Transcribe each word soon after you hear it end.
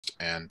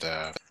and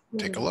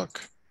take a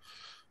look.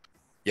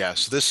 Yeah,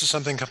 so this is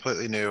something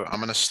completely new. I'm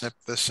going to snip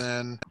this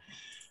in,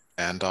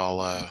 and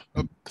I'll,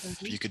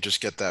 if you could just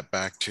get that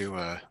back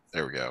to,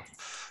 there we go.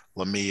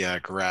 Let me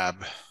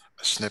grab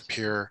a snip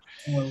here.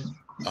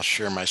 I'll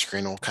share my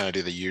screen. We'll kind of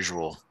do the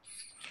usual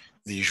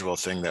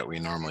thing that we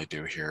normally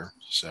do here.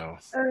 So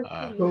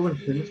let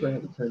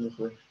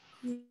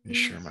me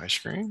share my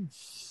screen.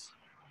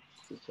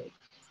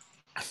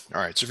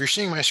 All right, so if you're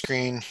seeing my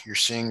screen, you're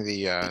seeing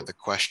the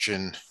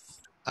question,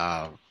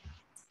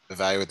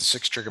 evaluate the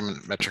 6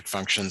 trigonometric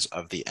functions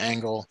of the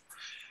angle.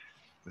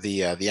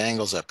 The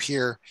angle's up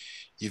here.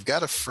 You've got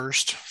to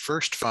first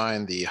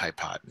find the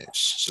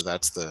hypotenuse. So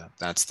that's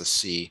the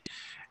C.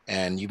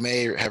 And you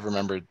may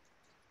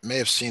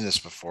have seen this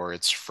before.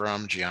 It's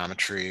from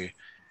geometry,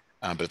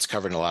 but it's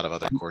covered in a lot of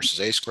other courses.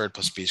 A squared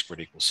plus b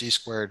squared equals c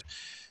squared.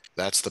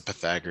 That's the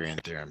Pythagorean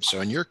theorem.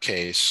 So in your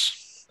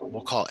case,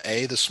 we'll call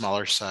A the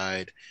smaller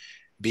side,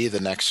 B the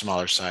next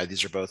smaller side.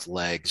 These are both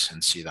legs,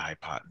 and C the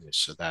hypotenuse.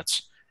 So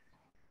that's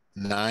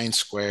 9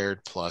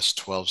 squared plus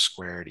 12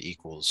 squared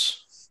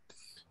equals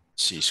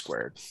c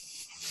squared.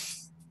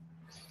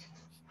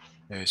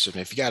 Okay, so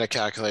if you got a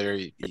calculator,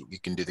 you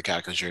can do the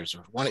calculation. So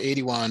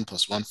 181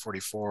 plus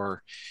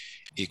 144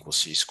 equals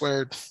c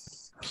squared.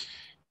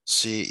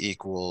 C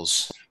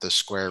equals the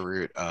square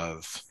root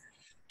of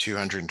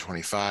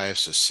 225,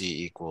 so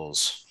C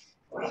equals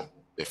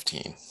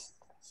 15.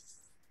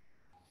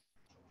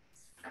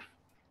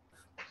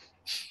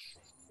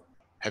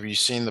 Have you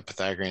seen the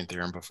Pythagorean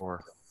theorem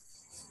before?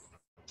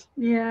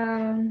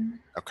 Yeah.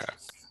 Okay,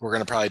 we're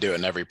going to probably do it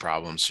in every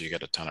problem, so you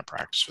get a ton of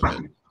practice with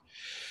it.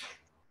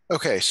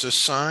 Okay, so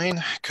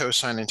sine,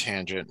 cosine, and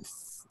tangent,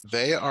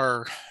 they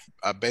are,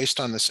 based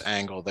on this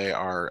angle, they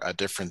are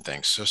different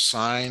things. So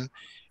sine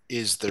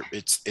is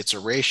it's a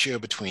ratio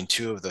between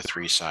 2 of the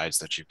 3 sides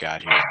that you've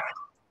got here.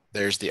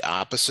 There's the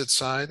opposite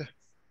side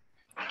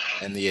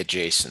and the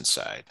adjacent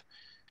side.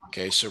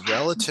 Okay, so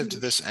relative to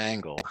this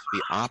angle,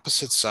 the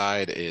opposite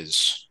side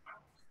is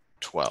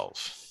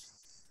 12.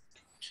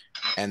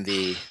 And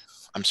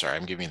I'm sorry,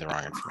 I'm giving you the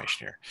wrong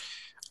information here.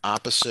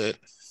 Opposite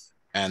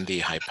and the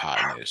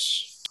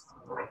hypotenuse.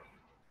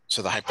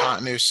 So the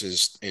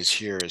hypotenuse is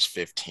here is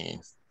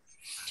 15.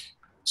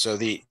 So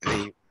the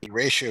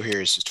ratio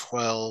here is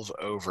 12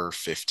 over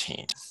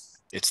 15.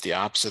 It's the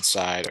opposite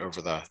side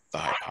over the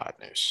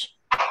hypotenuse.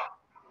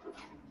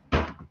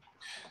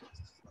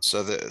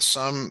 So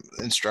some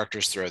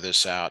instructors throw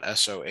this out,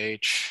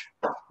 SOH,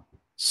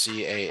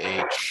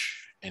 CAH,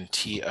 and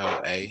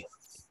TOA.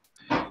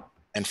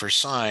 And for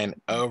sine,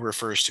 O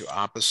refers to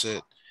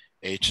opposite,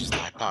 H is the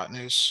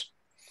hypotenuse,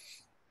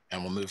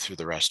 and we'll move through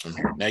the rest of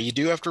them here. Now you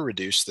do have to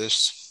reduce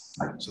this.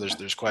 So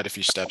there's quite a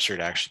few steps here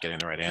to actually getting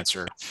the right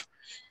answer.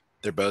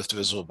 They're both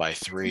divisible by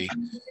 3.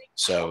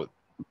 So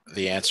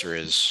the answer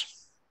is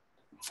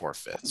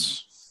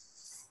 4/5.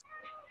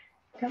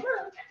 Come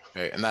on.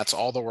 Okay, and that's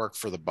all the work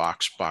for the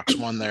box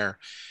 1 there.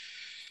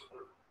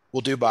 We'll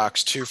do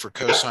box 2 for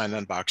cosine,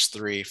 then box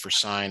 3 for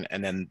sine,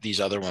 and then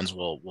these other ones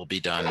will be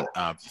done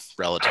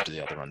relative to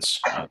the other ones,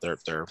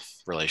 their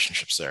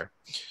relationships there.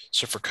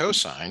 So for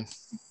cosine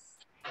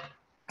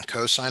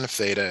of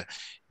theta,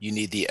 you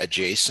need the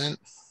adjacent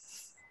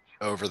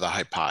over the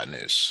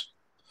hypotenuse.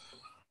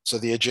 So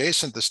the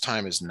adjacent this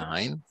time is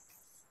 9,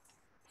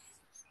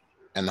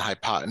 and the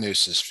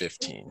hypotenuse is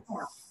 15.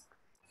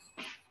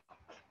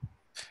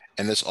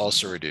 And this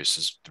also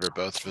reduces. They're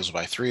both divisible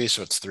by 3,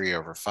 so it's 3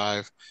 over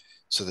 5.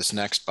 So this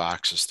next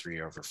box is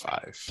 3 over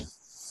 5.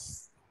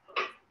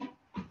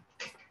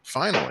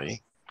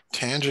 Finally,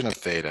 tangent of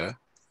theta,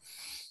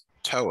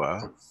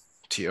 TOA,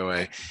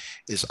 TOA,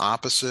 is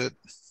opposite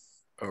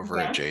over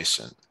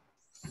adjacent.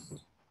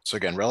 So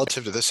again,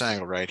 relative to this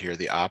angle right here,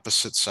 the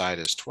opposite side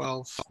is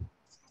 12,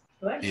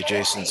 the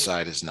adjacent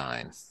side is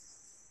 9.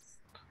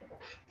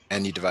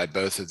 And you divide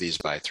both of these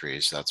by 3,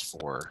 so that's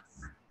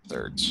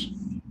 4/3.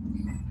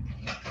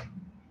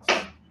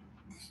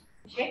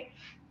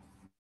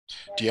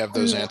 Do you have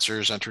those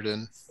answers entered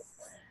in?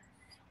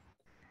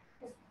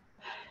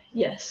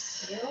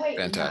 Yes.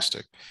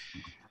 Fantastic.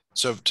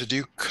 So to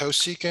do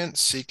cosecant,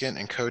 secant,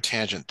 and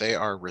cotangent, they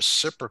are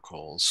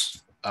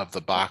reciprocals of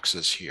the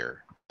boxes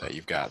here that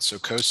you've got. So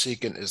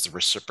cosecant is the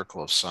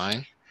reciprocal of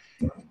sine,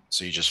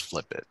 so you just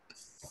flip it.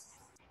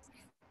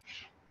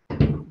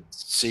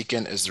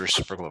 Secant is the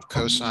reciprocal of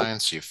cosine,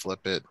 so you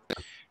flip it.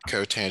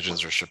 Cotangent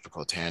is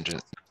reciprocal of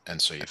tangent,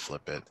 and so you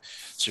flip it.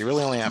 So you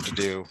really only have to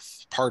do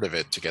part of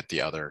it to get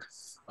the other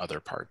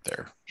part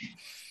there.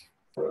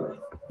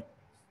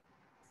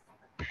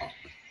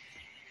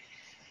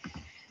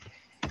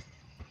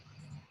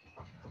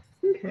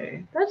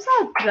 Okay, that's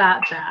not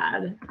that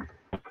bad.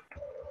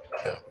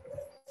 Yeah.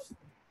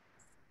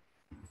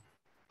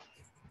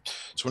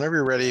 So whenever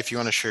you're ready, if you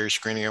want to share your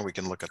screen again, we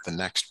can look at the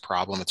next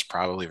problem. It's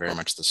probably very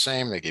much the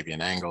same. They give you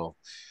an angle,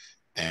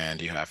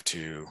 and you have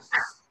to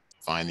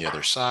find the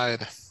other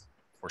side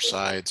or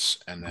sides,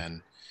 and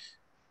then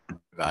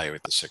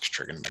evaluate the 6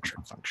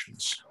 trigonometric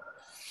functions.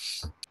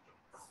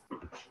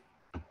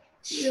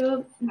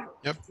 Yep.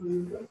 Yep.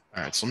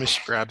 All right, so let me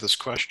grab this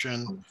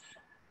question.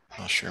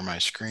 I'll share my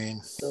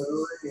screen.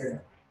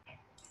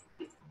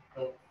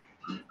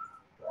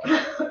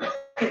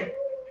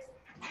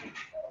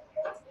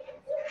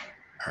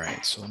 All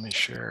right, so let me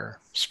share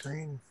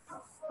screen.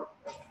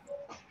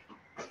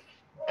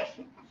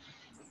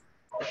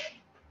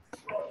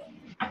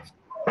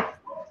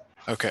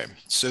 Okay,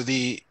 so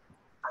the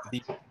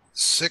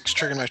 6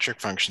 trigonometric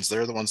functions,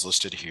 they're the ones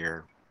listed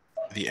here.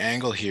 The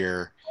angle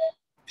here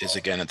is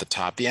again at the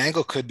top. The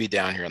angle could be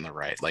down here on the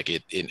right, like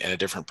in a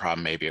different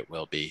problem, maybe it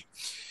will be.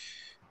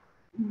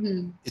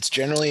 It's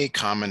generally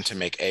common to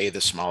make A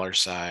the smaller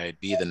side,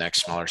 B the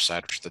next smaller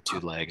side, which are the 2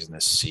 legs, and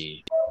this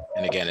C.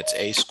 And again, it's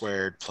A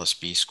squared plus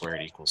B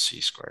squared equals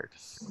C squared.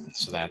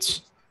 So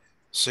that's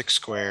 6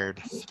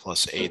 squared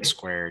plus 8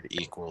 squared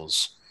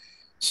equals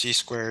C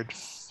squared.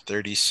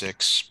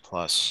 36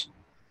 plus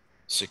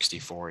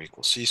 64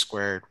 equals C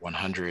squared.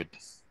 100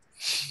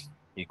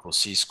 equals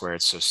C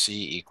squared. So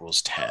C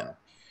equals 10.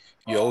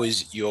 You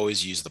always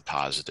use the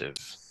positive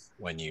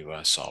when you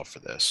solve for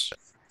this.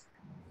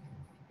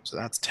 So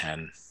that's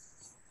 10.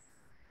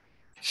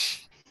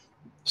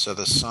 So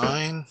the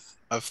sine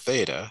of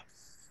theta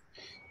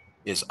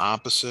is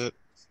opposite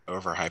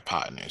over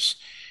hypotenuse.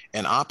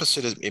 And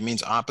opposite, it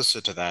means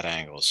opposite to that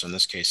angle. So in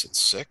this case,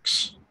 it's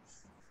 6.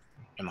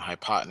 And the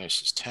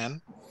hypotenuse is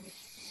 10.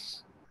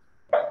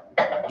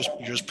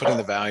 You're just putting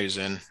the values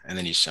in, and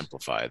then you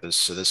simplify this.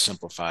 So this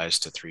simplifies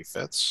to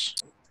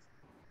 3/5.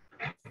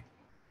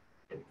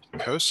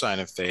 Cosine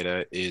of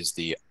theta is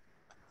the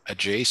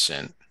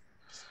adjacent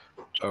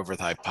over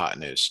the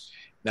hypotenuse.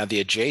 Now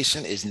the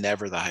adjacent is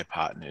never the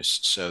hypotenuse.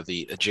 So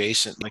the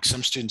adjacent, like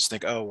some students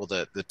think, oh, well,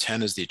 the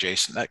 10 is the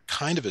adjacent. That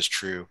kind of is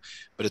true,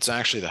 but it's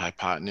actually the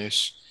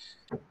hypotenuse.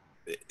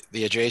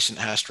 The adjacent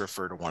has to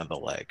refer to one of the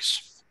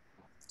legs.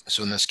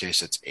 So in this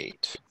case, it's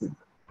 8.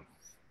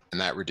 And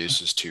that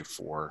reduces to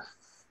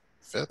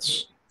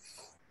 4/5.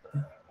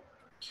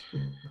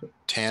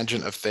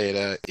 Tangent of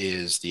theta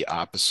is the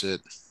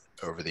opposite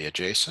over the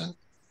adjacent.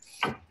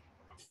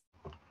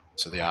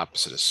 So the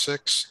opposite is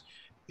 6.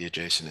 The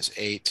adjacent is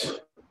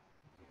 8.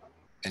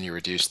 And you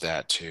reduce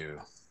that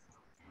to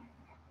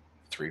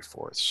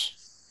 3/4.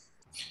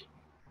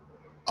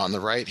 On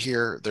the right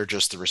here, they're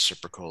just the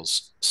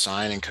reciprocals.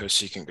 Sine and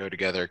cosecant go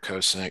together,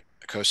 cosine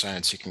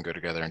and secant go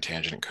together, and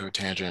tangent and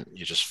cotangent,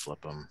 you just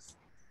flip them.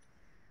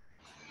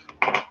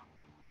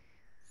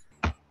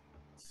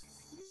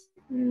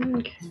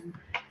 Okay.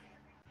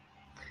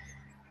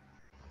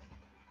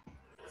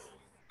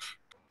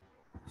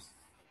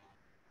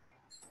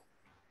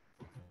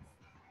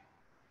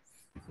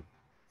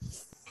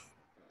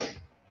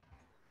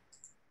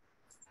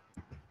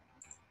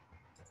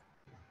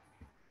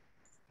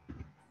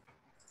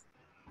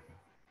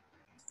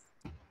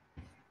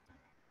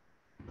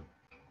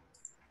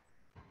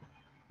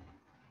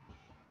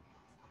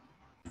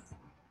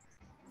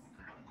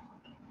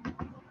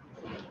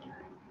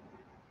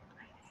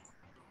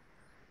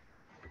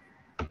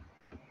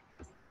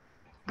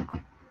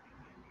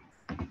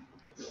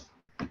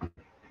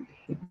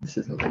 This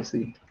is what I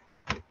see.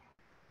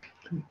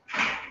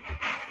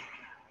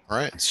 All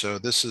right, so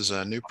this is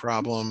a new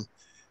problem,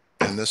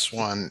 and this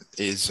one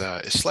is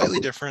slightly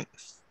different.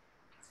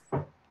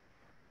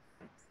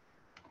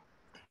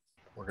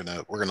 We're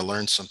gonna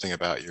learn something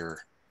about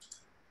your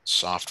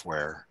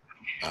software,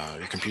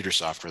 your computer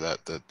software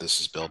that this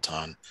is built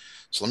on.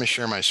 So let me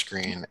share my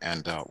screen,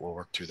 and we'll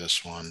work through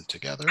this one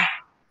together.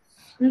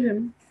 Okay. There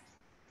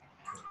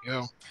we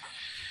go.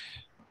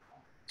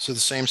 So the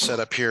same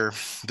setup here.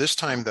 This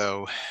time,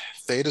 though,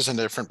 theta's in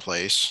a different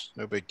place.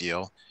 No big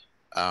deal.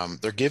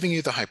 They're giving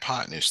you the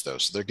hypotenuse, though.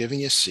 So they're giving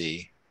you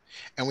C.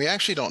 And we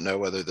actually don't know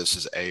whether this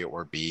is A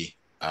or B.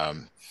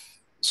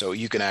 So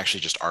you can actually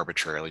just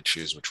arbitrarily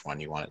choose which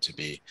one you want it to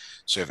be.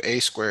 So you have A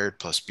squared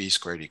plus B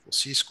squared equals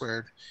C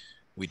squared.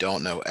 We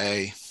don't know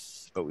A,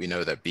 but we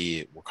know that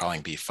B, we're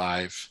calling B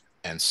 5,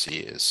 and C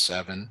is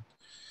 7.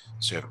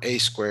 So you have A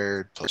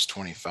squared plus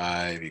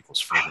 25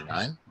 equals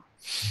 49.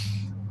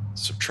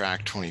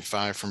 Subtract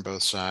 25 from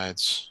both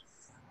sides,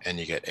 and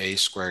you get A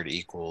squared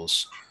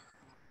equals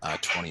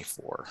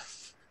 24.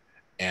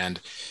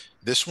 And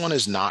this one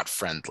is not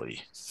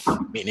friendly,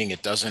 meaning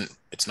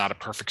it's not a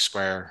perfect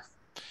square.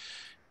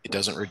 It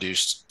doesn't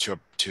reduce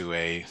to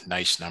a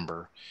nice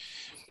number.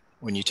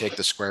 When you take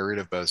the square root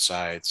of both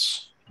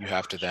sides, you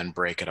have to then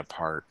break it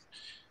apart.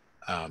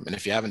 And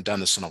if you haven't done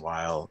this in a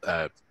while,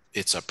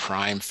 it's a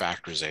prime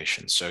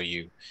factorization. So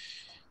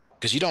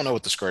because you don't know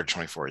what the square root of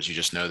 24 is, you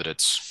just know that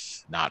it's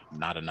not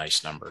a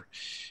nice number.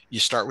 You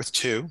start with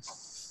 2,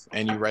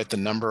 and you write the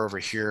number over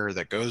here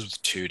that goes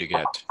with 2 to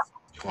get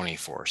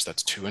 24. So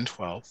that's 2 and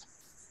 12.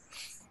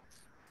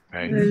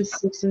 Okay. And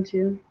 6 and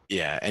 2.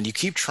 Yeah, and you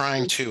keep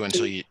trying 2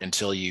 until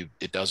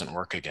it doesn't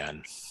work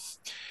again.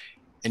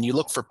 And you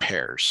look for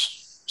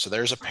pairs. So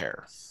there's a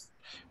pair.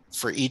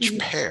 For each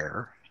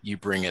pair, you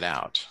bring it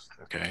out.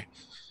 Okay.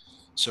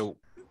 So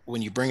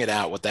when you bring it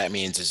out, what that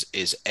means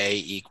is A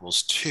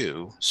equals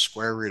 2,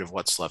 square root of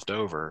what's left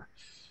over,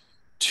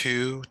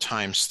 2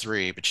 times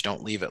 3, but you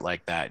don't leave it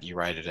like that. You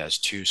write it as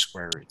 2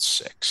 square root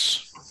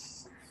 6.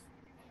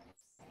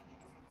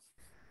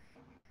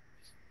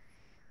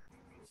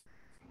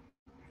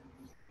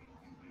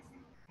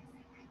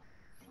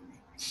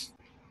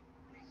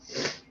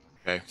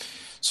 Okay,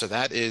 so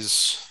that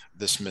is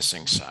this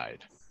missing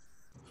side.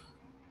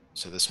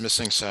 So this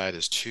missing side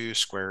is 2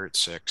 square root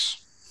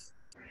 6.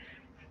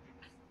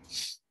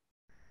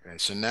 Okay,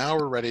 so now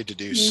we're ready to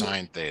do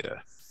sine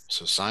theta.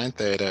 So sine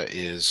theta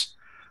is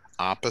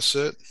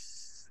opposite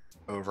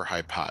over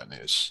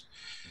hypotenuse.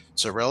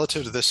 So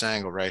relative to this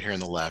angle right here on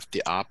the left,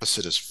 the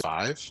opposite is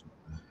 5.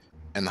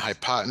 And the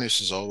hypotenuse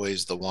is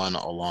always the one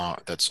along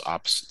that's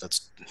opposite,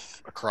 that's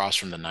across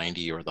from the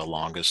 90 or the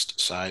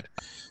longest side.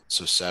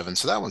 So 7.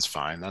 So that one's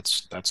fine.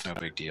 That's no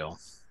big deal.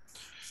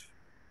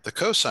 The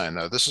cosine,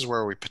 though, this is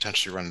where we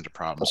potentially run into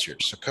problems here.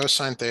 So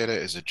cosine theta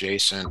is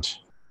adjacent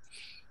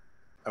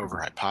over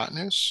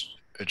hypotenuse.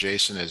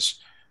 Adjacent is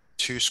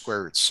 2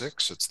 square root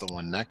 6. It's the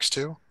one next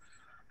to.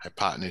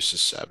 Hypotenuse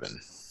is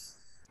 7.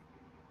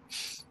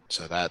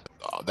 So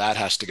that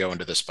has to go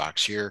into this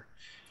box here.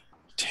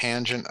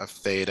 Tangent of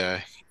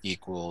theta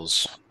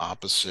equals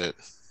opposite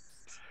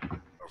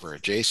over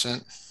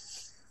adjacent.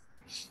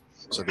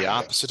 So the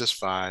opposite is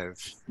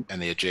 5,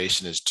 and the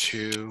adjacent is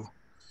 2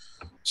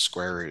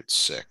 square root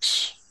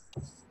 6.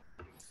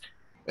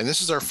 And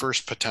this is our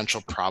first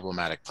potential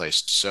problematic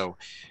place. So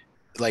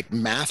like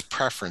math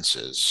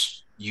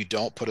preferences, you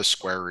don't put a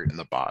square root in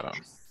the bottom.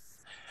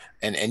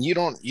 And you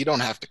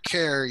don't have to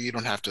care, you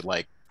don't have to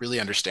like really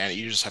understand it.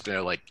 You just have to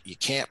know like you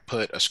can't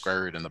put a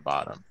square root in the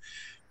bottom.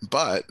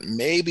 But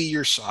maybe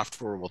your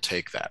software will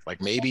take that.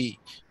 Like maybe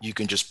you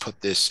can just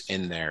put this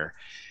in there.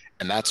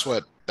 And that's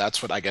what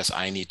I guess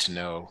I need to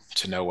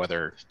know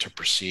whether to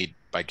proceed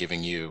by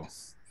giving you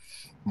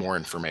more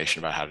information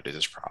about how to do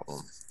this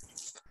problem.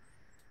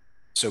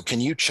 So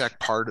can you check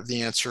part of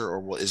the answer,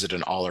 or is it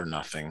an all or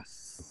nothing?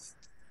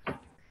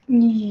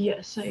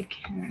 Yes, I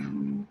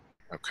can.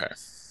 Okay.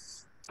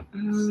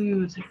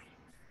 One second.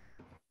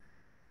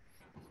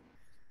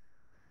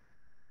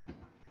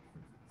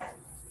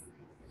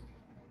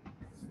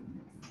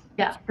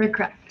 Yeah, they're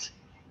correct.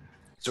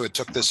 So it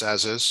took this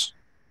as is?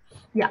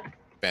 Yeah.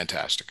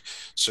 Fantastic.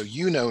 So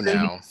you know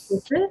now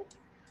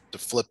to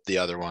flip the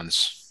other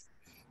ones.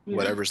 Yeah.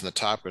 Whatever's in the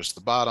top goes to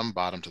the bottom,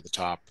 bottom to the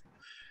top,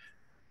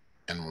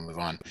 and we'll move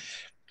on.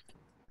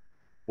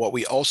 What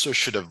we also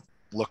should have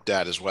looked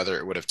at is whether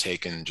it would have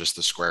taken just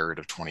the square root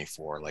of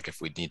 24, like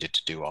if we needed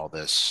to do all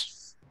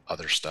this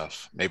other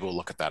stuff. Maybe we'll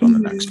look at that on the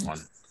next one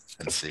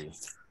and see.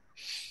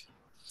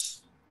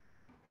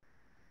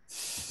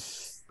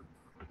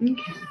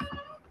 Okay.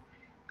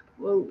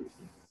 Whoa.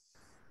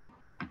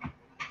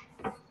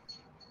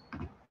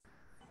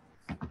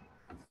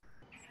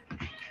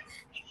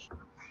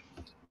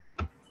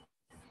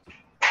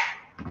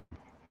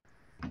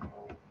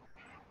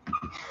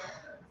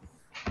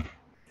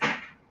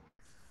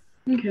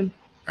 Okay.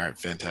 All right,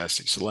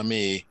 fantastic. So let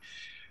me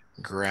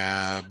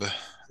grab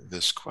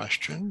this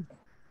question.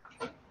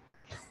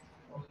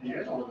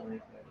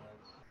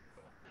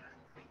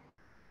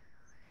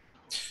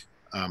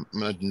 I'm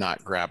going to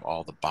not grab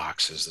all the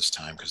boxes this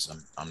time because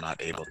I'm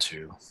not able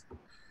to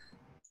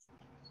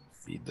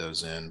feed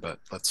those in, but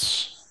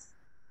let's.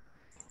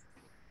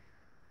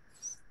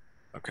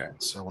 Okay,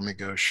 so let me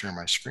go share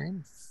my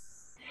screen.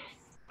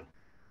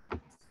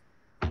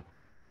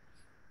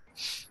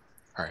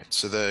 All right,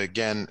 so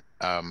again,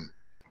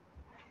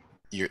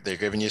 they're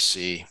giving you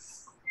C.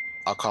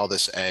 I'll call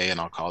this A and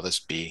I'll call this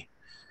B.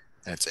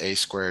 And it's A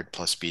squared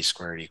plus B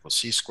squared equals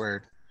C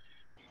squared.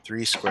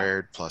 3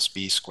 squared plus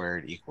B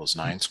squared equals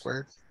 9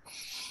 squared.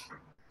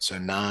 So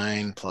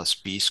 9 plus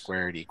B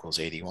squared equals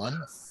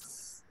 81.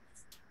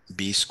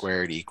 B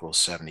squared equals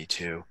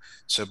 72.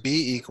 So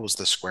B equals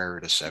the square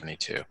root of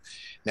 72.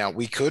 Now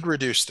we could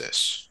reduce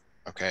this,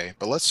 okay?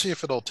 But let's see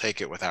if it'll take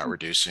it without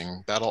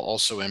reducing. That'll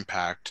also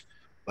impact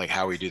like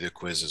how we do the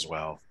quiz as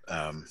well.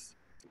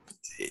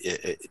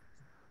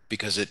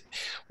 Because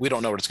we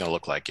don't know what it's going to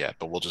look like yet,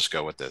 but we'll just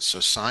go with this. So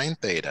sine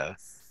theta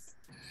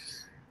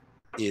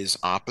is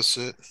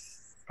opposite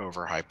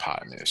over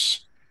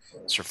hypotenuse.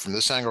 So from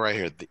this angle right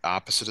here, the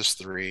opposite is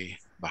 3,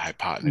 the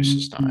hypotenuse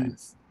is 9.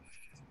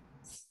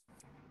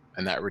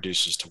 And that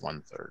reduces to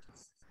 1/3.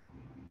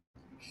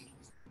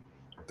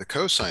 The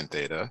cosine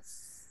theta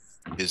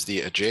is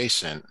the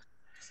adjacent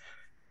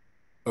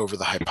over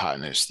the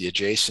hypotenuse. The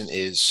adjacent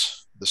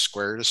is the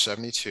square root of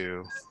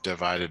 72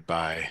 divided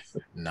by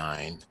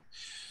 9.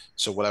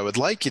 So what I would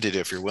like you to do,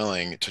 if you're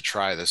willing to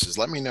try this, is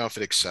let me know if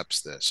it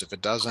accepts this. If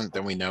it doesn't,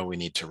 then we know we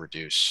need to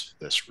reduce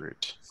this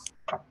root.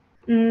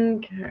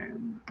 Okay.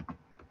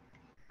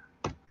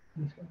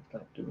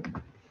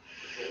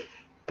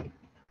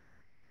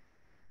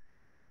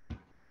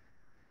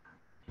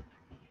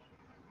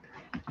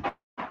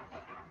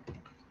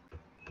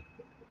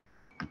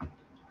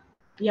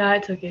 Yeah, I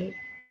took it.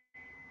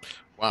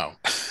 Wow,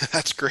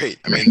 that's great.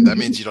 I mean, that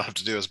means you don't have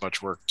to do as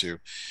much work too.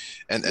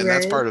 And Right.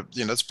 that's part of,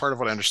 that's part of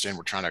what I understand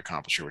we're trying to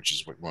accomplish here, which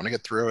is we want to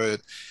get through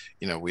it.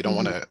 We don't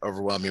want to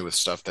overwhelm you with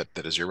stuff that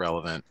is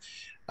irrelevant.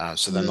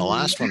 So then the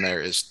last one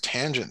there is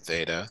tangent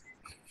theta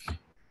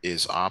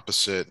is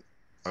opposite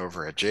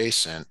over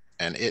adjacent,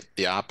 and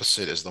the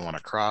opposite is the one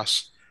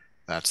across.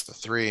 That's the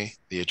 3.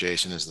 The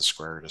adjacent is the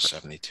square root of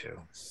 72.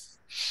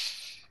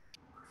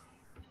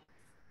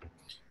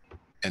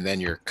 And then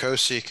your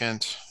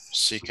cosecant,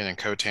 secant, and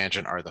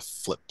cotangent are the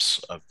flips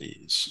of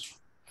these.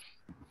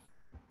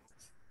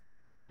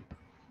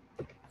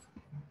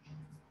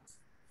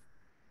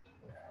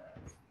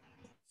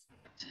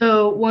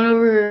 So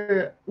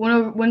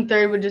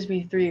 1/3 would just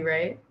be 3,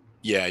 right?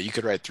 Yeah, you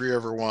could write 3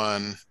 over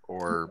 1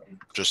 or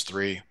just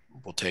 3.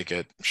 We'll take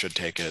it, should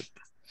take it.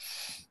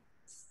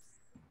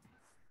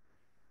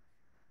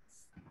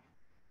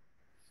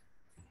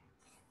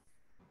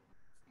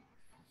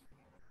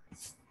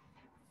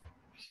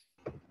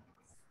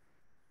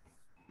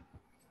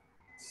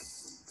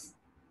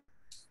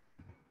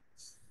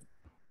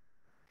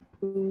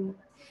 Ooh.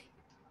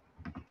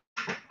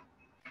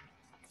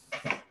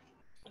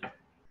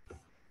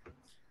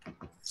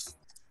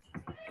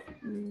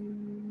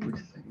 Which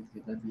side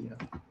is gonna be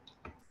up?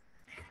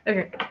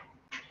 Okay.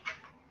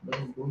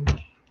 Don't go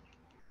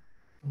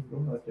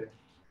out there.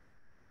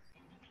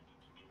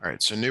 All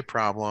right, so new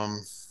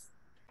problem.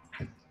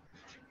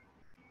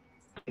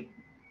 I'm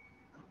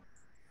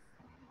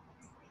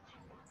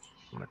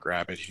gonna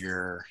grab it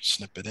here,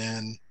 snip it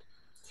in.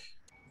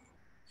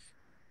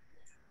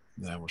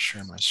 Then I will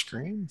share my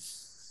screen.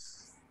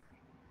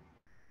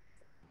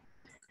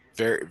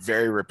 Very,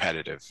 very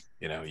repetitive.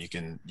 You know, you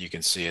can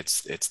see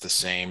it's the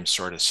same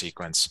sort of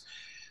sequence.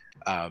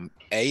 A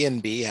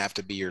and B have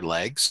to be your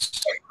legs,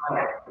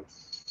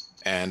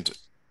 and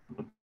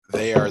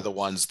they are the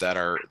ones that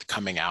are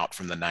coming out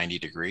from the 90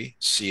 degree.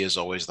 C is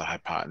always the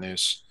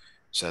hypotenuse.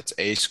 So that's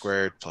a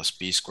squared plus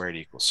b squared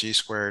equals c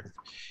squared.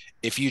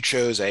 If you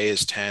chose a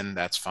as 10,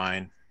 that's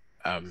fine.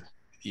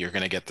 You're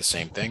going to get the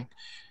same thing,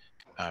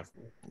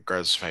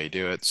 regardless of how you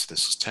do it. So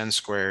this is 10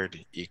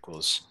 squared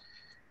equals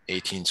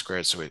 18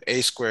 squared. So we have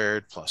a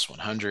squared plus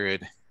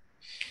 100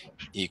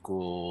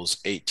 equals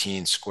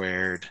 18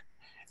 squared.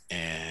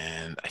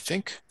 And I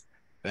think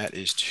that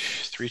is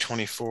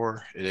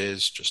 324. It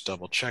is, just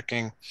double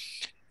checking.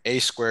 A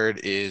squared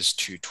is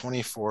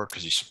 224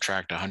 because you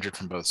subtract 100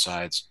 from both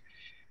sides.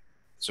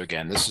 So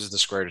again, this is the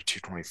square root of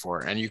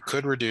 224. And you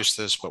could reduce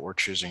this, but we're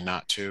choosing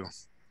not to.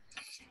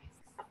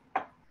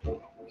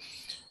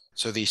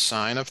 So the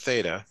sine of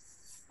theta,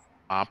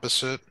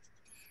 opposite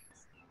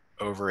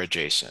over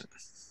adjacent.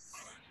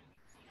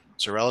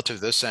 So relative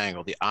to this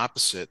angle, the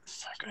opposite,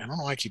 I don't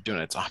know why I keep doing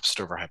it, it's opposite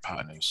over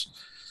hypotenuse.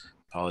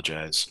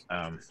 Apologize.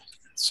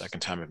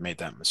 Second time I've made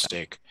that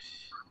mistake.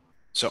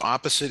 So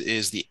opposite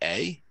is the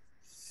A,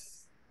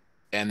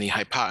 and the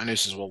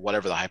hypotenuse is, well,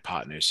 whatever the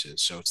hypotenuse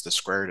is. So it's the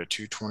square root of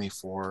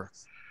 224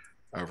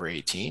 over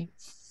 18.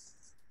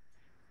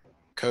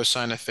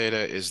 Cosine of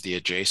theta is the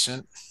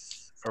adjacent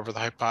over the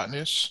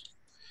hypotenuse.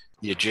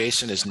 The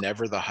adjacent is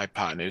never the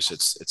hypotenuse,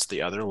 it's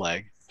the other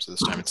leg. So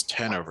this time it's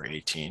 10 over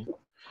 18.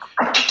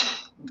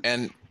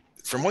 And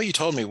from what you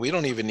told me, we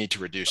don't even need to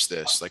reduce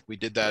this. Like we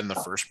did that in the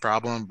first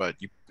problem, but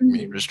you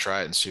just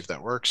try it and see if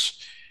that works.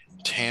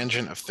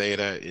 Tangent of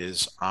theta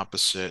is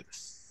opposite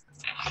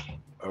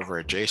over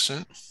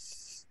adjacent.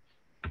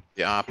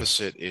 The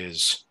opposite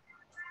is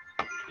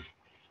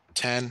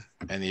 10,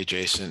 and the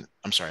adjacent,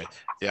 I'm sorry,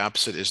 the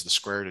opposite is the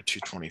square root of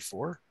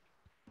 224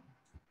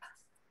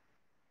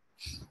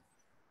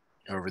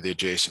 over the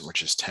adjacent,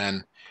 which is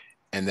 10.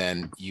 And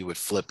then you would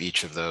flip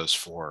each of those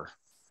for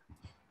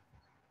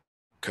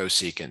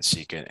cosecant,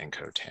 secant, and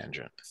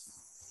cotangent.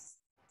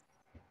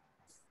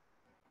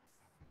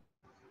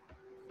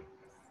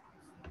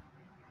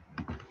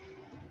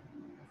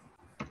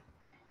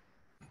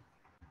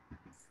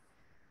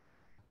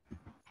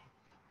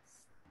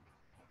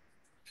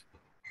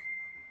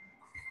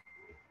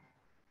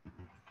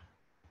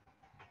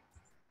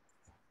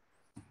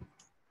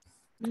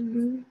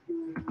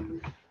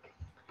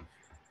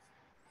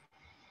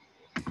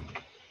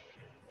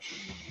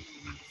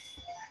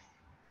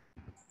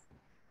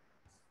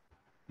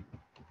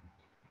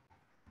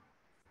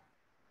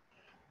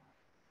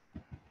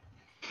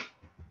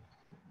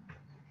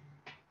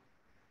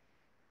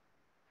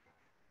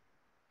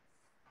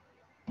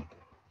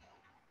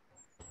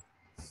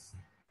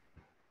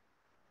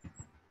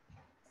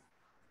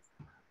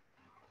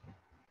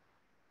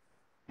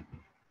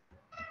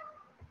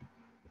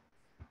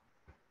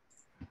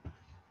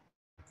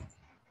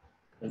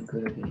 I'm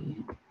good at eat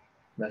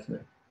last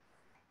night.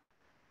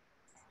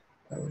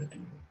 I would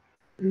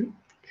do.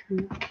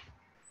 True.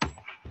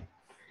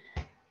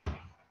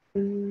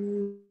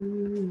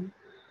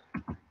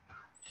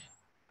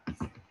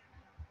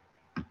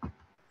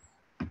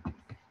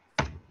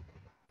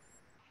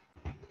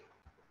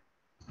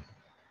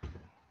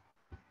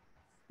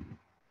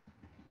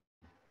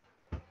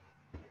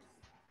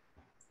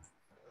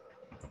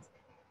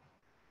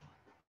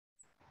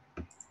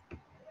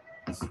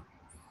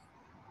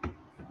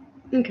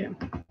 Okay.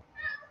 All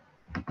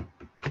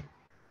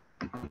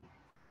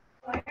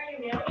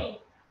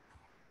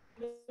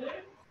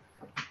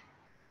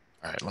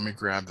right, let me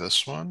grab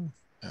this one.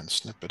 and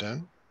snip it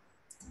in.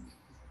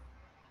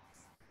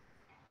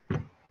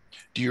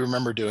 Do you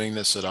remember doing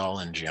this at all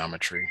in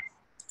geometry?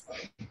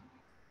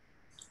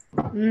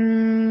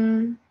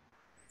 I'm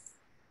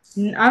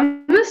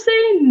gonna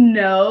say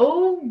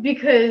no,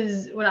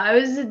 because when I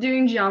was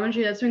doing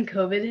geometry, that's when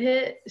COVID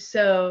hit.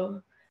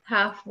 So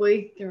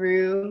halfway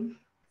through,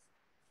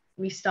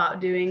 we stopped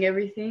doing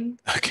everything.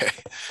 Okay.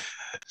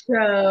 So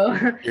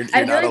You're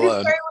I feel not like this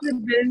alone. probably would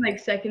have been like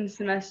second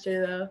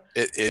semester though.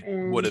 It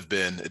And would have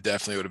been, it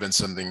definitely would have been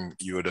something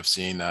you would have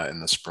seen in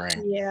the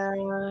spring. yeah,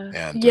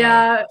 And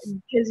yeah,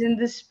 because in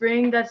the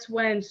spring, that's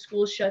when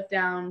school shut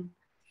down,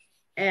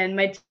 and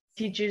my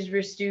teachers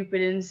were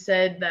stupid and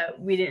said that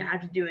we didn't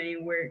have to do any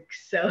work,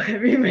 so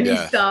everybody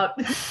yeah,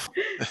 stopped.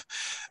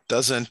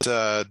 doesn't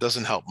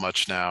help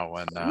much now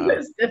when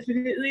It's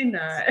definitely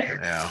not.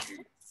 yeah.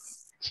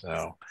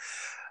 So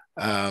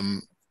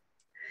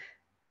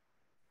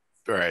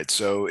all right,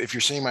 so if you're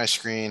seeing my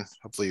screen,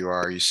 hopefully you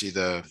are, you see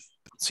the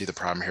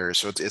problem here.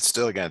 So it's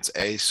still, again, it's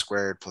a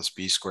squared plus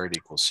b squared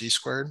equals c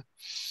squared.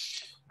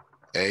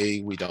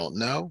 A we don't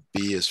know,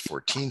 b is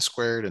 14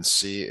 squared, and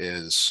c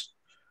is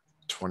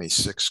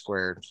 26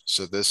 squared.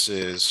 So this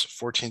is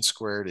 14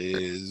 squared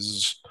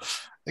is, I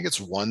think it's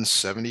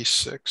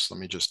 176. Let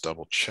me just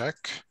double check.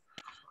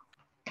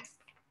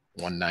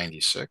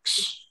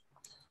 196.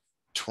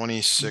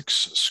 26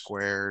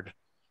 squared.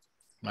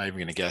 I'm not even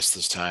going to guess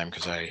this time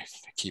because I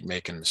keep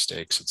making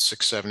mistakes. It's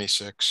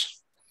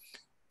 676.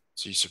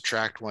 So you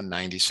subtract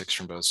 196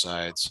 from both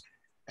sides,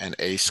 and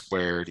a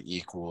squared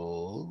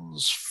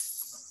equals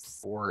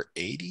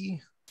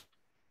 480.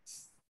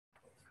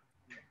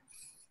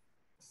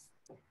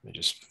 Let me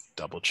just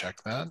double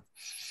check that.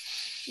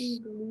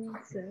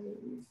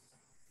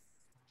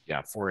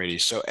 Yeah, 480.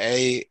 So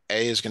a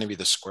is going to be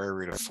the square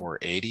root of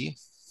 480.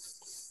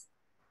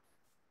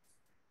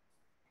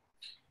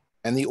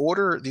 And the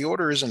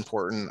order is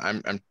important.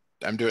 I'm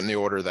doing it in the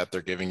order that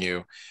they're giving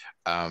you.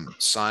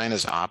 Sine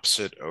is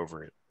opposite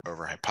over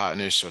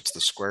hypotenuse, so it's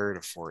the square root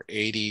of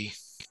 480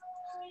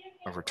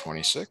 over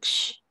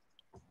 26.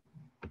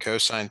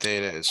 Cosine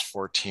theta is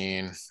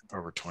 14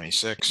 over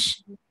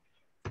 26.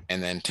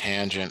 And then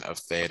tangent of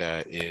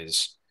theta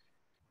is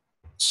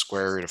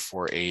square root of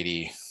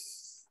 480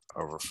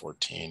 over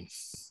 14.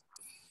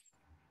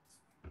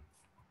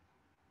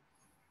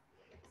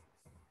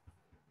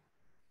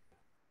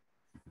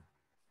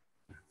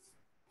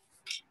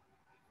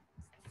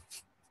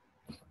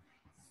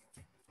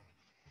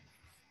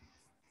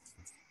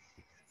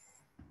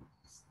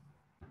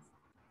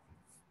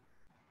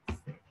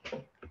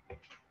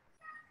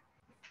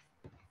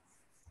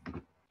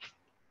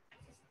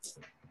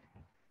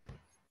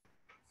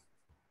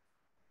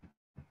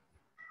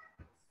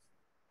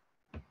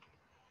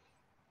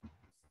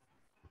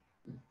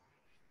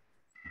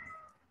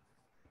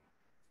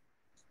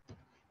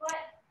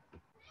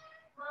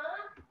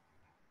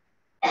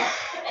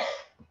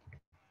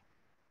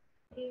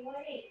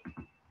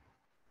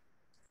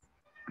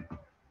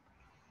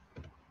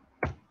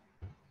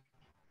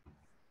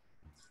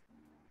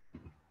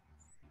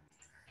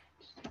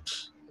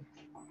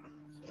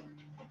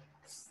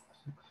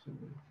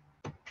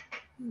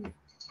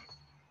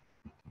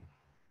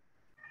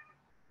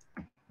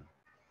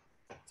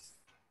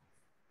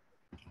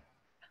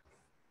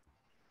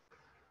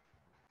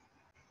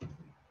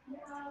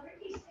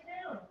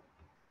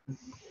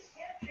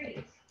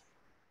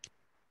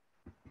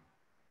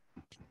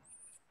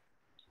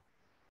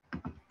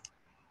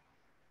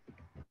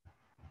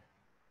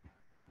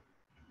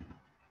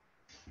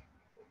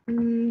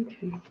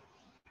 Okay.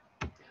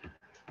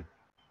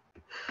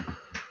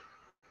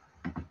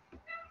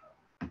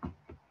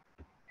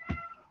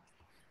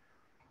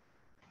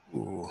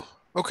 Ooh.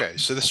 Okay,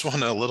 so this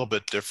one a little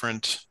bit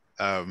different.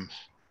 The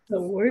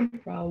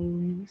word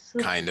problem.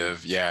 Kind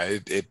of, yeah.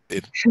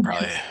 It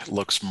probably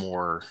looks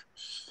more.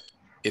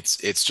 It's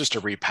just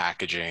a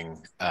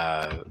repackaging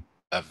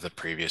of the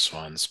previous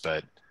ones,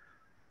 but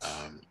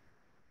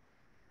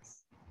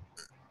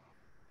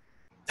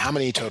how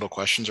many total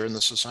questions are in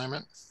this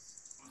assignment?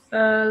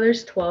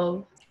 There's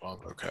 12.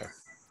 12. Okay.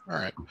 All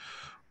right.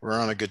 We're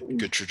on a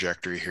good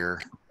trajectory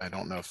here. I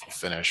don't know if we'll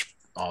finish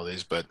all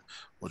these, but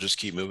we'll just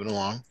keep moving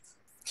along.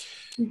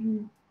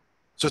 Mm-hmm.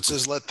 So it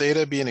says, let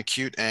theta be an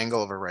acute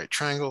angle of a right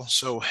triangle.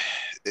 So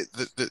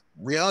the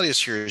reality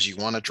is here is you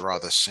want to draw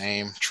the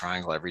same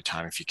triangle every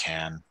time if you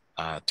can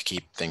to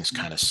keep things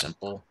kind of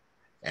simple.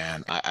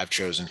 And I've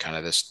chosen kind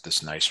of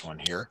this nice one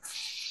here.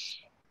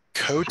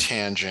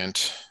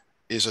 Cotangent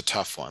is a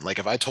tough one. Like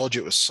if I told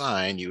you it was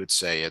sine, you would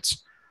say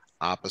it's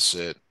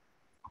opposite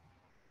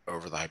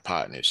over the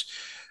hypotenuse.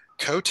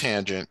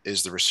 Cotangent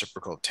is the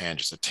reciprocal of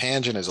tangent. So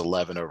tangent is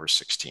 11 over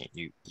 16.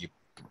 You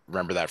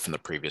remember that from the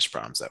previous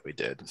problems that we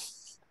did.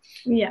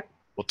 Yeah.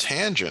 Well,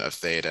 tangent of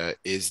theta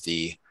is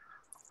the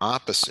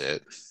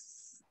opposite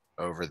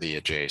over the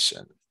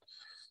adjacent.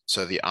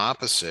 So the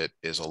opposite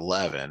is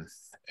 11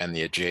 and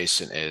the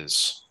adjacent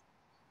is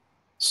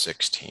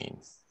 16.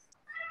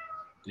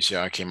 You see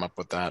how I came up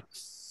with that?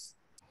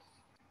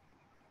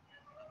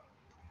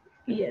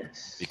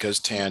 Yes. Because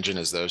tangent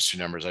is those two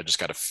numbers, I just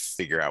got to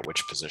figure out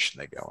which position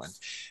they go in.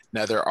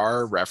 Now, there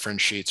are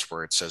reference sheets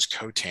where it says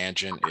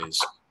cotangent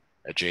is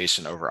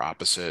adjacent over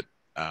opposite.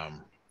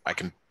 I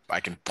can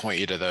point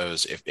you to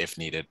those if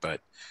needed,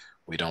 but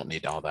we don't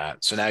need all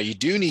that. So now you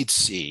do need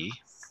C.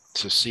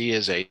 So C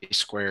is a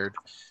squared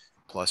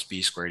plus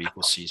b squared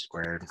equals c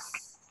squared.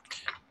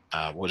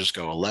 We'll just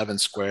go 11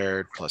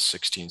 squared plus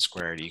 16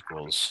 squared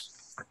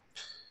equals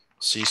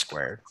c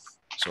squared.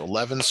 So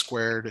 11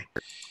 squared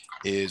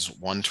is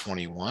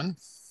 121.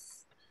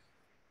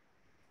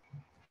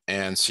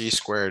 And c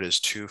squared is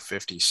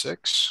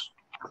 256.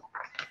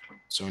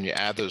 So when you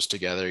add those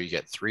together, you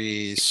get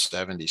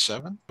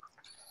 377.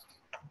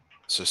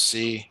 So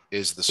c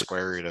is the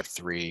square root of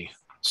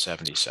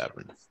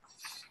 377.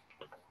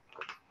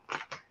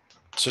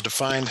 So to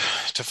find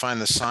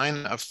the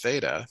sine of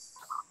theta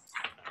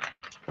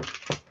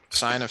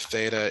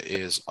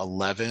is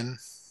 11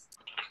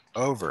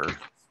 over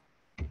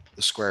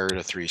the square root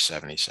of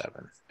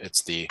 377.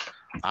 It's the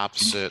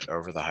opposite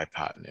over the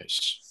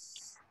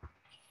hypotenuse.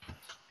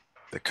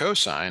 The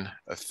cosine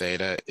of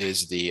theta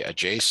is the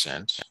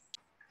adjacent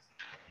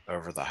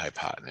over the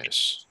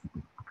hypotenuse.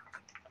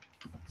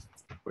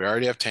 We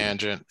already have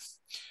tangent.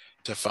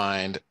 To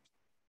find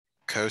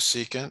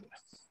cosecant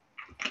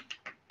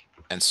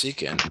and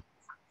secant,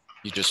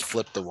 you just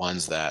flip the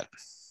ones that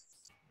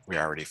we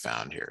already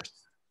found here,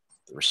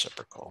 the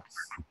reciprocal.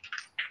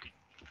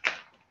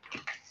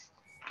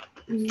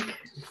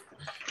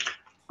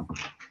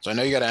 So I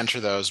know you got to enter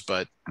those,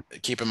 but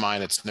keep in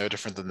mind it's no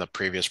different than the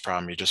previous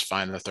problem. You just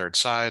find the third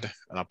side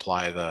and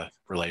apply the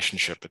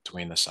relationship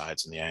between the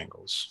sides and the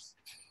angles.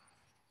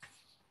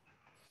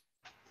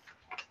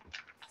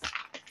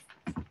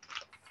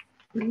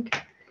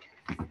 Okay.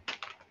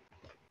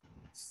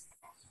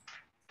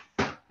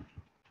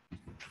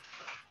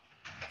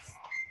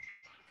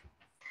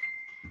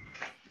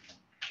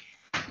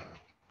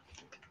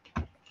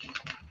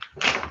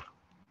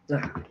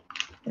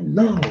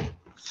 No.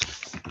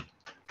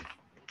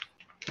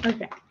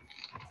 Okay.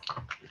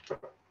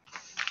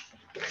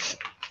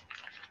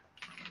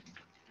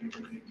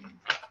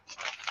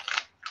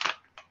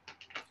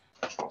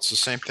 It's the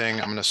same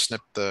thing. I'm going to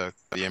snip the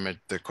image,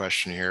 the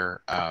question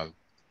here, and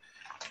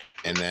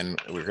then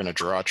we're going to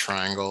draw a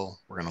triangle.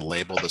 We're going to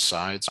label the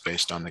sides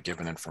based on the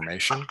given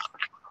information,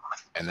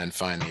 and then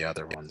find the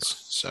other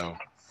ones. So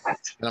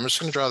and I'm just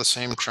going to draw the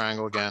same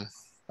triangle again.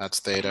 That's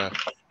theta.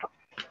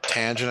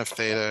 Tangent of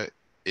theta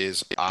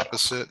is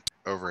opposite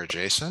over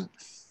adjacent.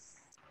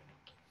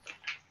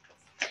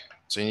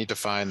 So you need to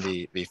find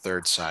the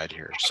third side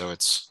here. So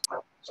it's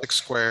 6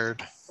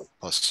 squared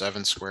plus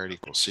 7 squared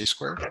equals c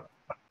squared.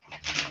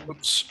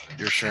 Oops,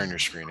 you're sharing your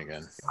screen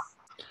again.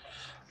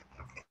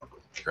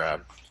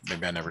 Grab,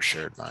 maybe I never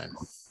shared mine.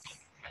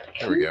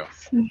 There we go.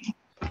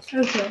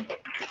 Okay.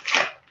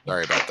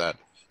 Sorry about that.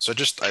 So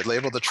just, I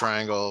labeled the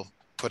triangle,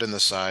 put in the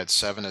sides,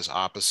 7 is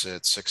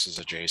opposite, 6 is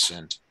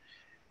adjacent,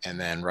 and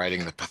then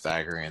writing the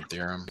Pythagorean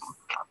theorem.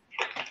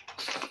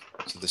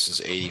 So this is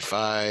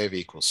 85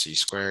 equals c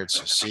squared.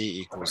 So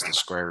c equals the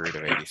square root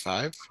of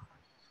 85.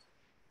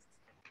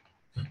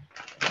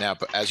 Now,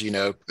 but as you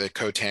know, the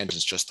cotangent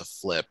is just the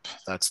flip.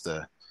 That's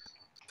the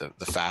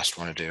fast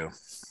one to do.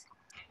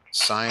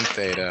 Sine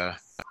theta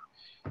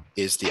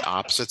is the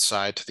opposite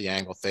side to the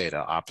angle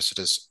theta. Opposite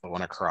is the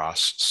one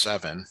across,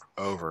 7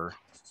 over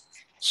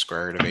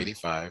square root of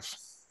 85.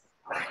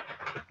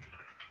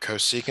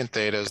 Cosecant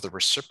theta is the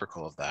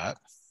reciprocal of that.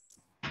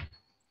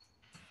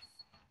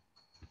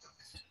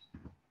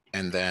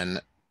 And then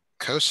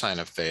cosine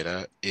of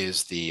theta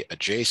is the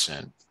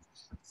adjacent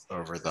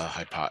over the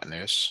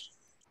hypotenuse.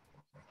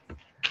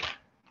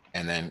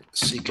 And then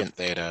secant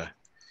theta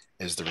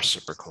is the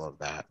reciprocal of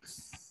that.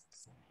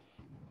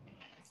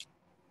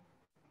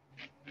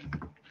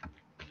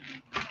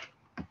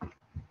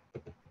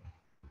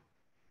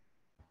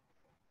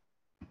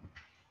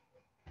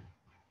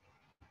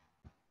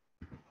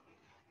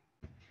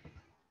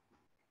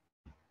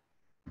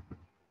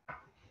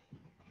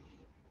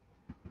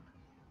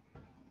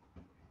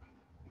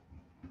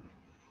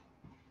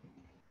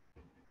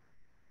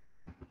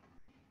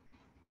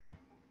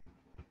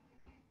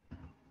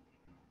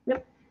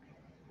 Yep.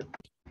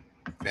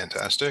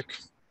 Fantastic.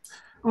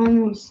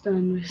 Almost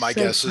done. My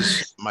guess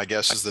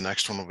is the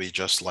next one will be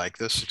just like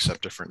this,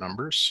 except different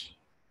numbers.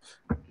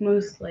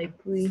 Most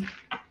likely.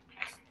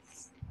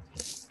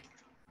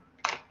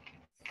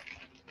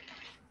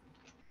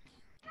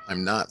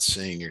 I'm not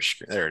seeing your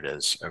screen. There it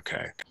is.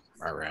 Okay.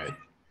 All right.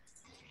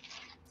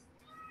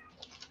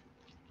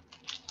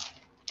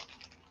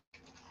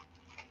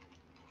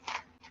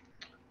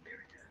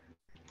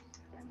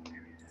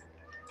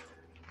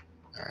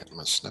 All right, I'm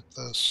gonna snip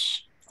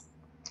this.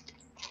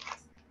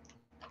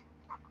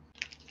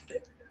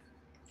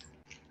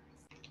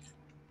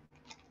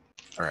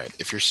 All right,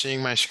 if you're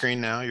seeing my screen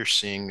now, you're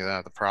seeing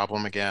the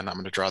problem again. I'm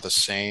going to draw the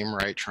same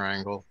right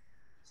triangle.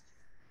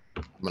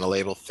 I'm going to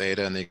label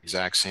theta in the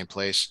exact same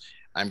place.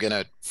 I'm going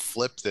to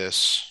flip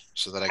this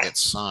so that I get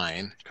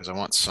sine, because I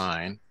want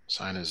sine.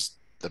 Sine is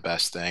the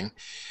best thing.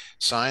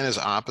 Sine is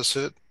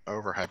opposite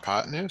over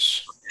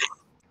hypotenuse.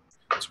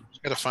 So we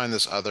just got to find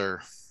this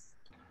other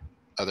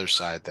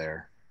side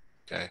there.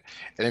 Okay.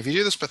 And if you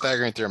do this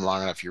Pythagorean theorem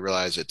long enough, you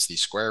realize it's the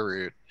square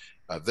root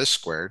of this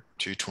squared,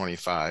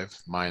 225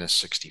 minus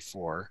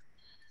 64.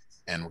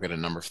 And we'll get a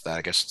number for that.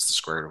 I guess it's the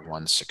square root of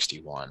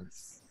 161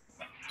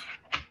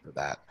 for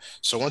that.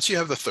 So once you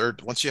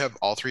have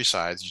all three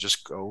sides, you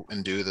just go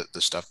and do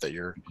the stuff that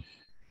you're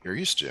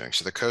used to doing.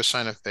 So the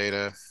cosine of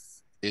theta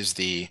is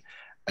the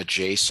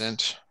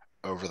adjacent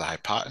over the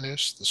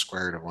hypotenuse, the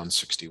square root of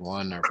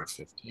 161 over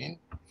 15.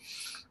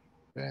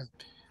 Okay.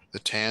 The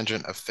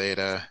tangent of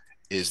theta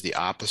is the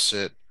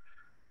opposite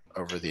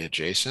over the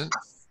adjacent.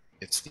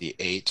 It's the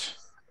 8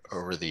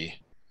 over the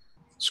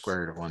square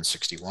root of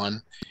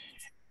 161.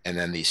 And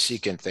then the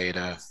secant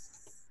theta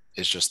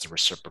is just the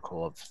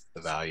reciprocal of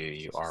the value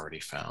you already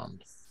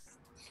found.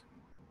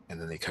 And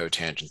then the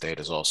cotangent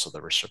theta is also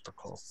the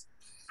reciprocal.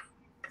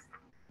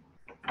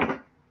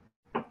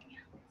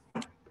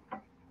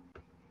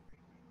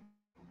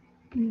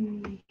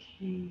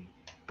 Okay.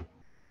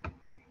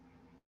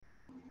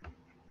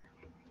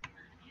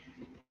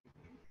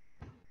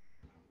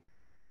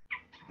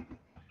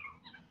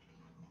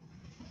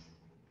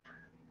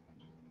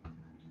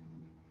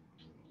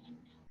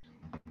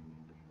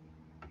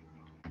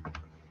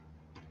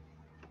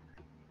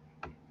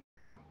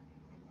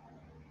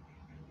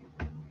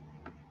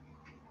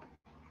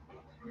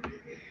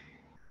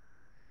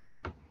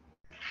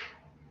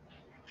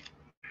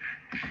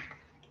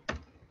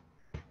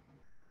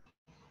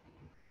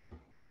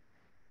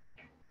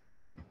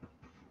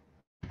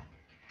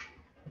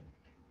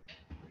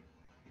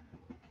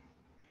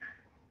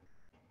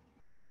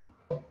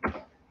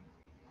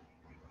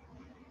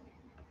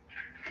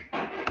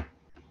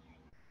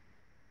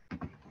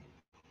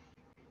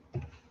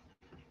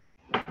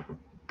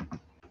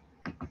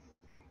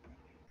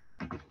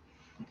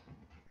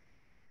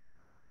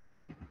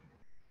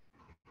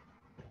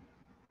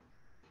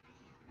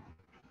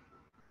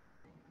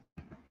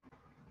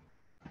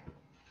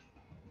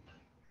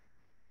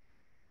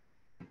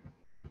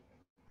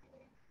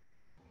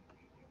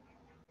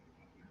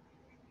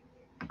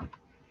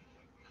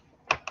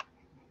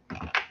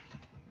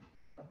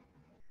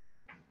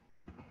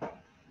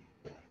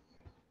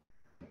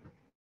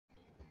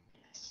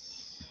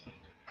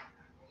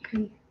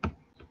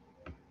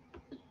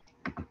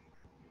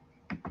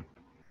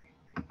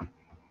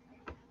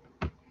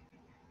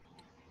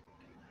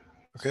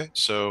 Okay,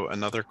 so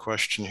another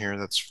question here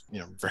that's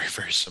very,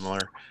 very similar.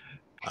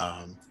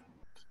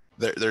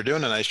 They're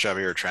doing a nice job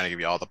here trying to give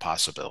you all the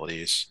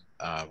possibilities,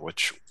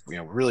 which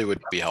really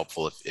would be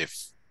helpful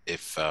if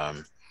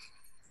they're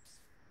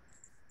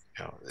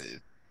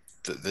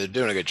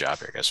doing a good job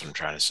here. I guess what I'm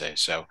trying to say.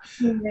 So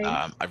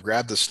I've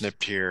grabbed the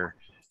snip here,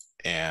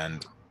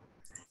 and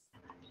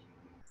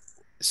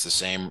it's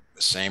the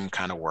same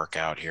kind of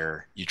workout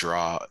here. You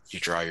draw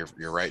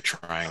your right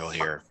triangle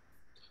here,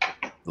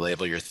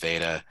 label your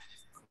theta.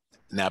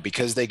 Now,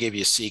 because they give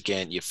you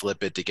secant, you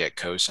flip it to get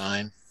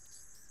cosine.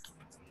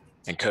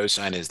 And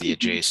cosine is the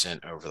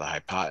adjacent over the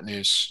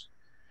hypotenuse.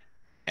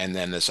 And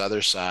then this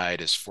other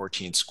side is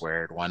 14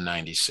 squared,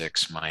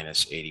 196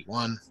 minus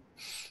 81,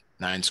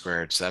 9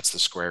 squared. So that's the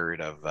square root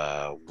of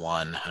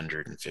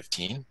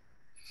 115,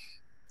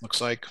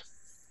 looks like.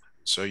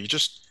 So you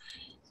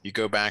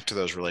go back to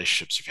those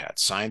relationships you've had.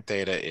 Sine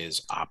theta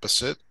is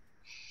opposite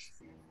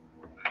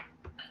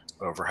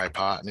over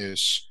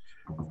hypotenuse.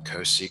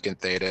 Cosecant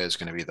theta is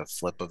going to be the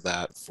flip of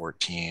that,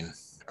 14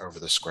 over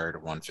the square root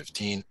of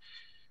 115.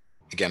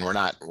 Again, we're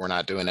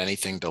not doing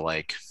anything to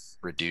like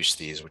reduce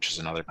these, which is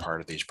another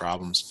part of these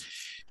problems.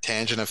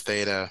 Tangent of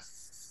theta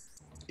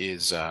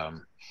is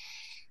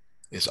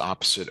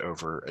opposite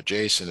over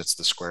adjacent. It's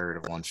the square root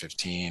of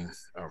 115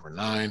 over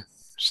 9.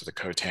 So the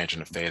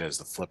cotangent of theta is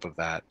the flip of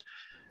that,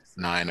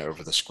 9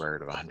 over the square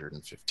root of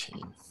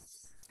 115.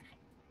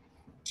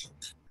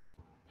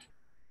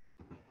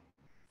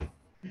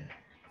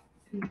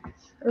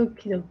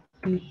 Okay.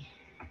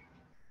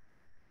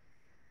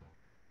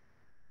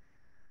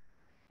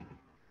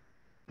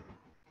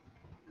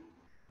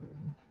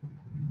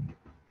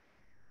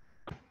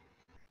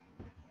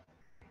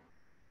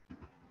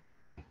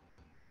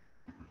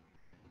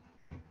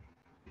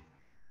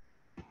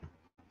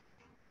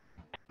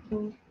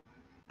 All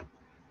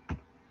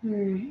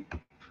right.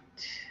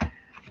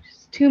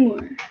 Just 2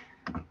 more.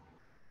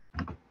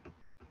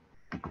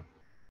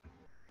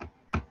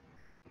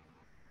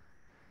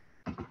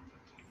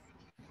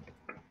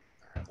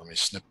 Let me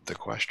snip the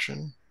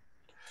question.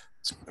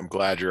 I'm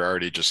glad you're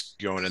already just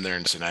going in there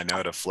and saying, I know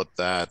how to flip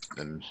that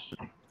and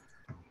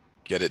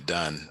get it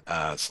done.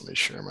 So let me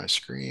share my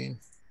screen.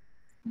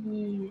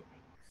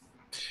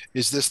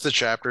 Is this the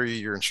chapter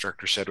your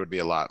instructor said would be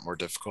a lot more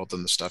difficult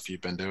than the stuff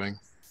you've been doing?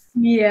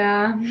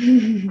 Yeah.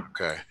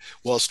 Okay.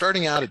 Well,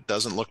 starting out, it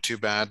doesn't look too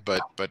bad,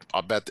 but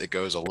I'll bet it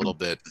goes a little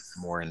bit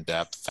more in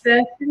depth.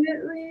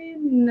 Definitely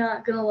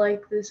not gonna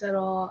like this at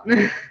all.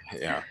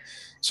 Yeah.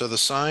 So the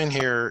sine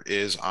here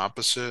is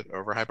opposite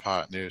over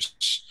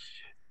hypotenuse.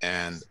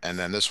 And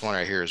then this one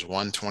right here is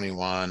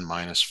 121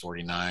 minus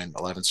 49,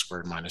 11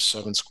 squared minus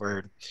 7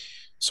 squared.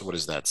 So what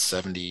is that?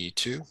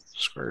 72?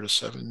 Square root of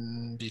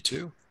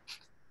 72?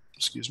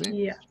 Excuse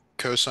me? Yeah.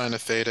 Cosine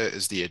of theta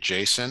is the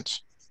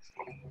adjacent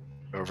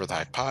over the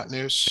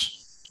hypotenuse.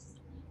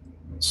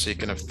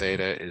 Secant of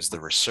theta is the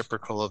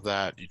reciprocal of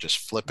that. You just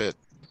flip it.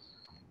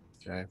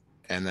 Okay.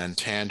 And then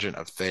tangent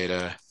of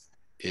theta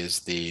is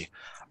the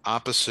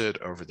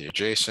opposite over the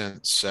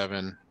adjacent,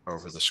 7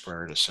 over the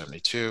square root of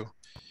 72.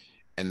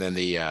 And then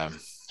the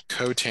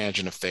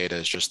cotangent of theta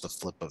is just the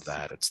flip of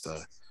that. It's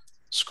the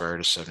square root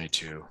of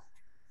 72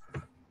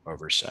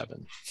 over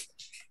 7.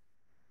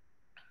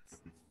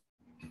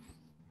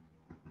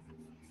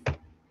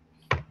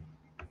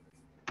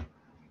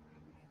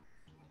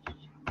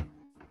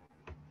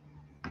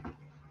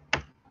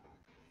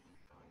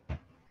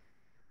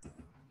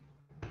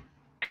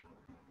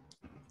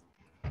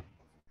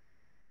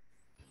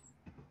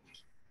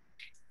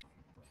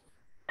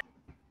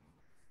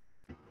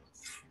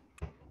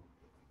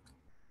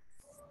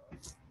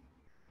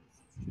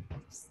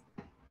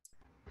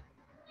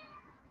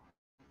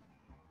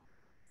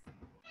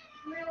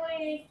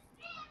 Really?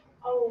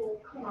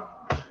 Oh, come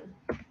on.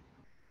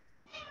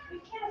 We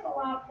can't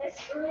go out this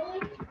early.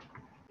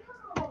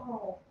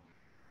 No.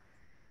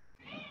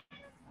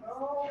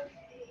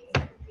 Okay,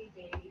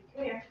 baby,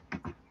 come here.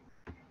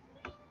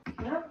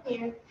 Come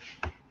here.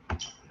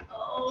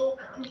 Oh,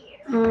 come here.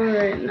 All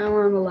right, now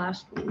we're on the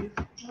last one.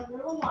 A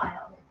little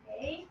while,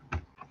 okay?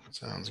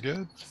 Sounds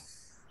good.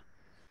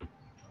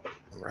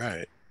 All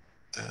right.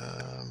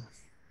 Oh.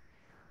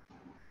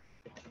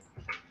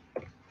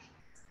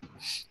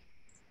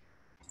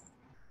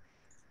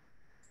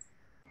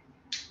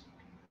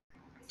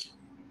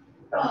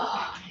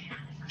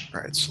 All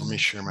right, so let me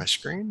share my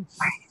screen.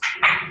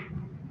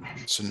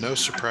 So no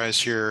surprise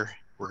here.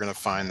 We're going to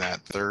find that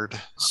third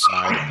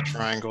side of the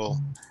triangle,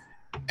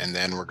 and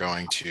then we're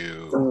going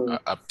to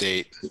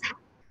update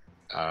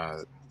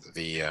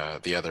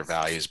the other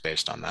values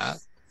based on that.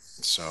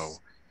 So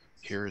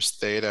here's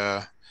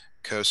theta.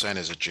 Cosine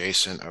is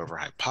adjacent over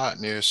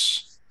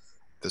hypotenuse.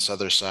 This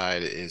other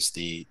side is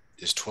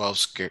 12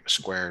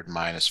 squared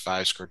minus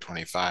 5 squared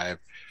 25,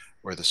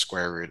 or the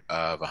square root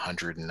of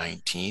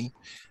 119.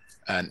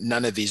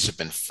 None of these have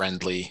been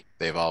friendly.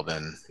 They've all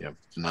been,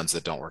 nuns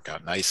that don't work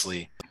out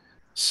nicely.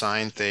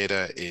 Sine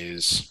theta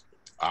is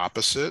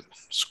opposite,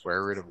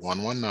 square root of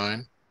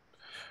 119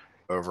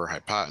 over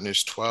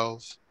hypotenuse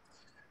 12.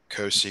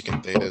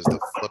 Cosecant theta is the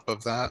flip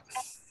of that.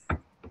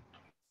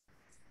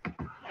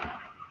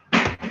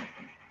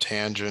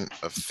 Tangent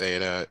of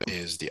theta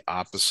is the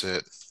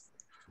opposite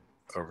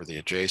over the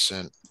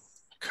adjacent.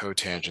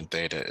 Cotangent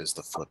theta is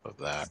the flip of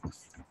that.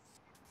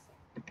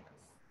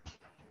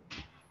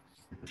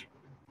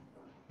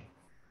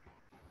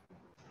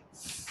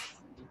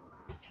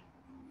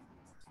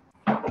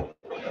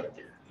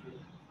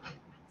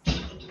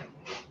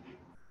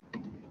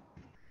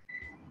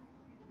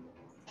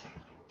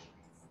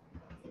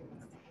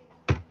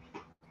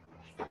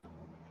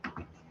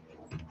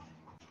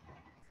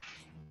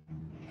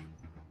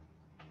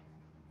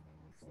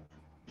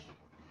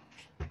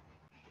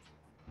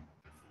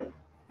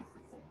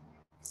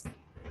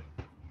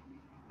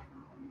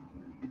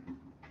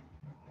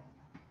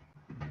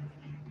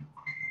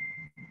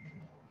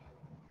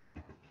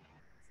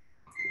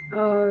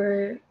 All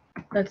right,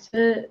 that's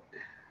it.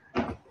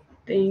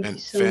 Thank you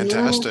so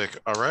Fantastic.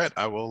 much. All right,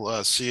 I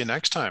will see you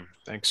next time.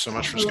 Thanks so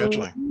much for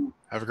scheduling.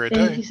 Have a great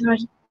Thank day. you so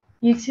much.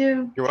 You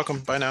too. You're welcome.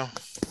 Bye now.